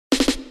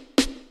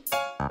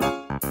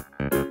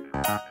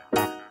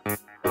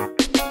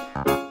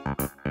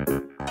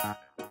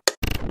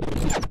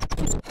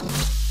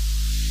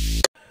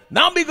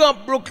big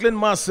up Brooklyn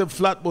Massive,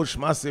 Flatbush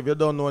Massive. You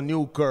don't know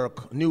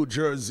Newkirk, New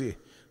Jersey,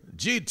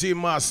 GT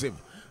Massive.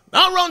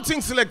 Now run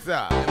things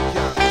selector.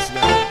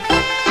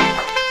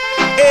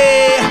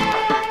 Hey,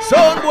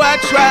 son boy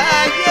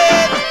trying,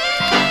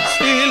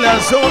 still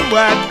a son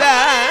boy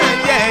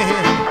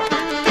dying.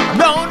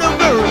 Now the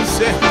girls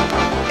say,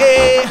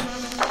 hey,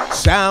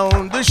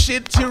 sound the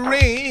shit you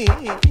ring.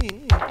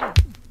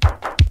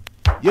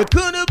 You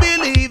couldn't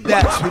believe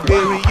that we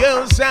bury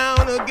your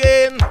sound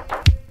again.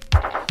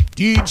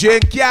 DJ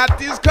Cat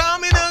is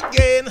coming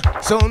again.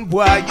 Son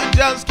boy, you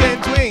just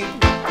can't win.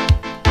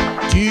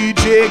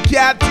 DJ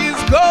Cat is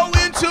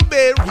going to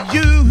bury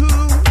you.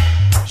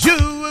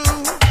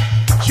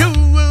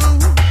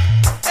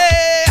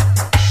 Hey.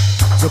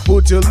 So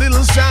put your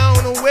little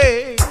sound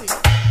away.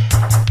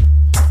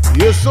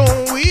 You're so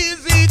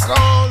easy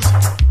cause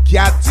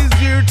Cat is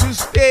here to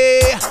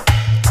stay.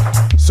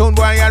 Son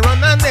boy, I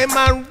run and them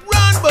I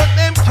run, but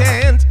them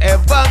can't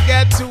ever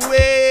get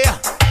away.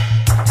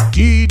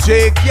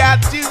 DJ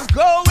Cat is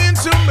going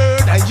to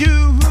murder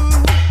you.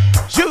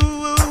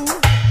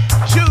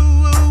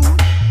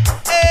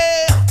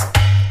 Hey.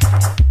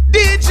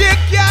 DJ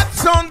Cat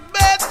sound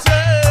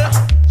better.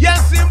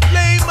 Yes, him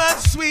play much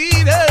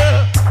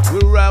sweeter.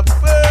 We're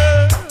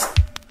rougher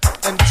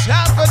and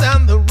tougher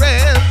than the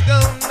rest go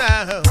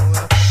now.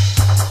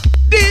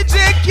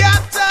 DJ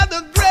Cat are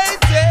the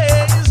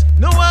greatest.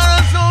 No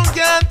other song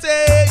can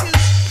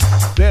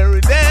taste.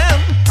 Bury them,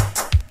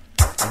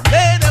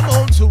 lay them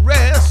on to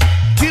rest.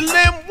 Kill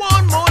them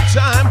one more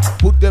time.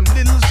 Put them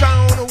little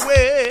sound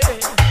away.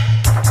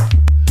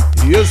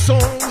 You're so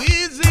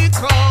easy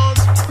cause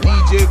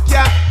DJ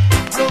Cat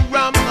no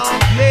ram no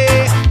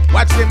play.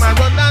 Watch them and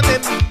run and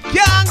them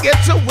can't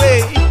get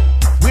away.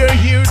 We're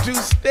here to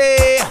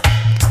stay.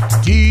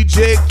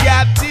 DJ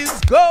Cat is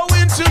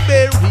going to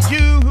bury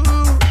you.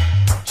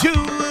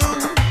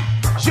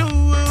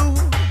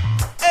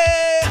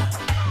 Hey.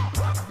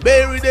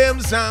 Bury them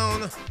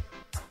sound.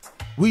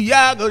 We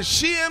are gonna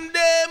shame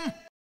them.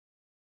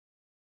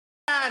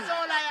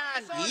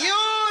 You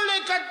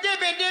little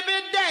dibby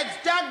deads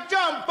that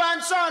jump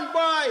on son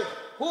boy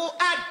who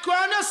had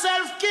crowned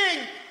herself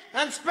king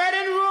and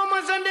spreading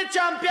rumors on the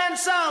champion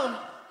sound.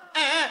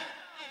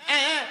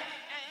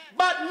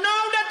 But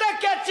now that I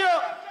get you,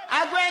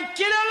 I go and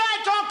kill you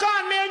like a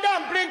cornmeal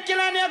dumpling, kill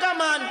a nigga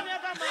man.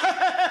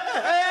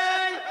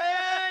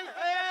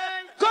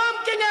 Come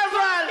King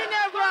Everal.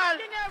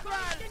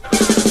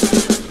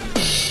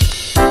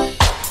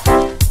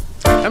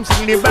 I'm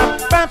singing the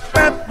bap bap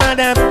bap ba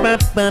da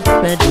bap bap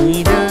ba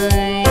dee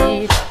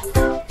dee.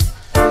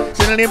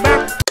 Singing the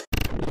bap.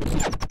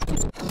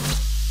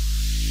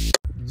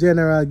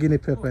 General Guinea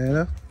Pepper, you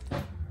know?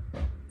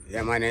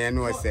 Yeah, man, you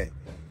know what say.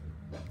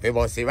 We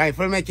both see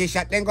rifle make a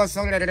shot, then go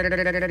song. I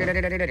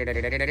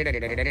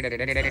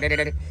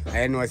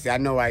know, say, I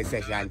know why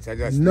session, so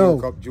just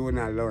link up June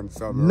alone.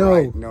 So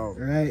right now.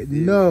 Right,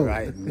 no.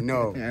 Right,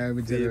 no.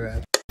 I'm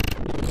General.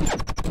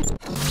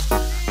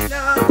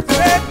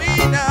 Step me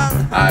now.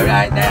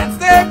 Alright then,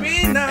 step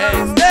me now.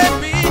 Hey,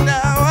 step me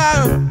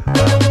now.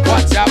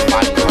 Watch out,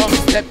 man, come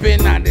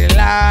stepping on the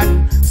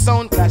land.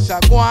 Sound clash a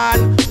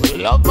guan. We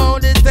love all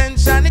the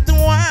tension it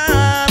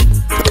want.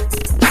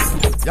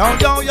 Yo.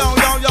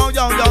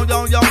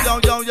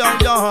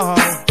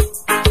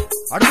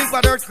 I think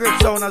about earthquake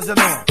sound, as you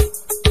know.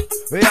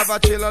 We have a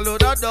chill a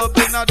load of dub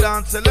in a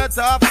dance, let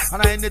off.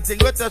 And anything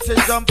with us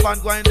is jump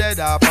and go and dead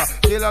off.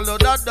 Chill a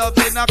load of dub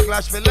in a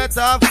clash, we let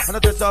off. And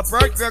if it's a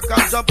earthquake,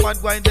 come jump and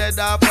go and dead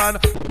off. And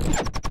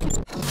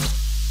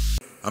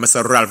I'm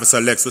Mr. Ralph,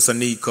 Mr. Lex, Mr.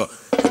 Nico.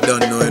 You don't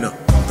know, you know.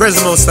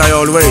 Present most I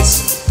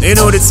always. You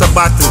know it's a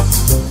battle.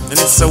 And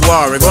it's a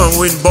war, we're going to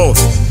win both.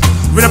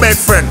 With a big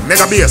friend, make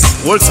a bass.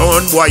 Hold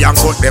sound, boy, and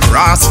cut them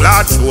brass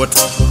flat throat.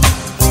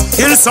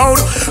 Kill sound,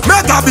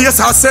 make a bass,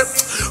 I say.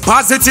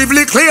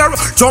 Positively clear,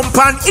 jump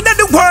on into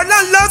the world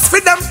and lost for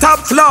them top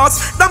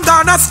class. Them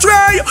gone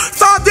astray,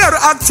 thought they're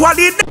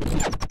actually.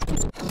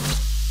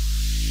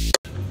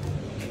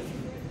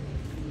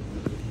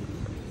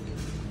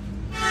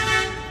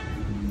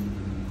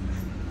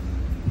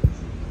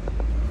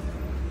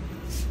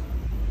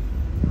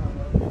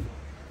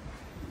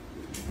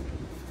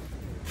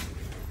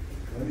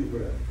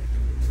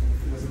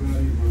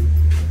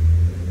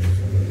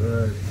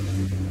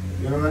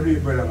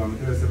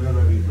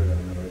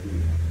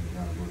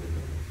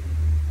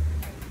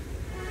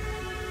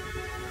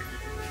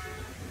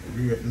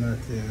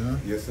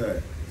 Yes,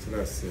 sir. So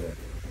that's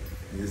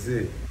you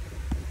see.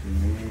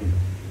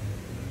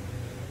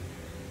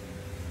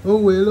 Oh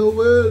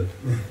well.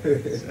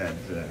 Sad.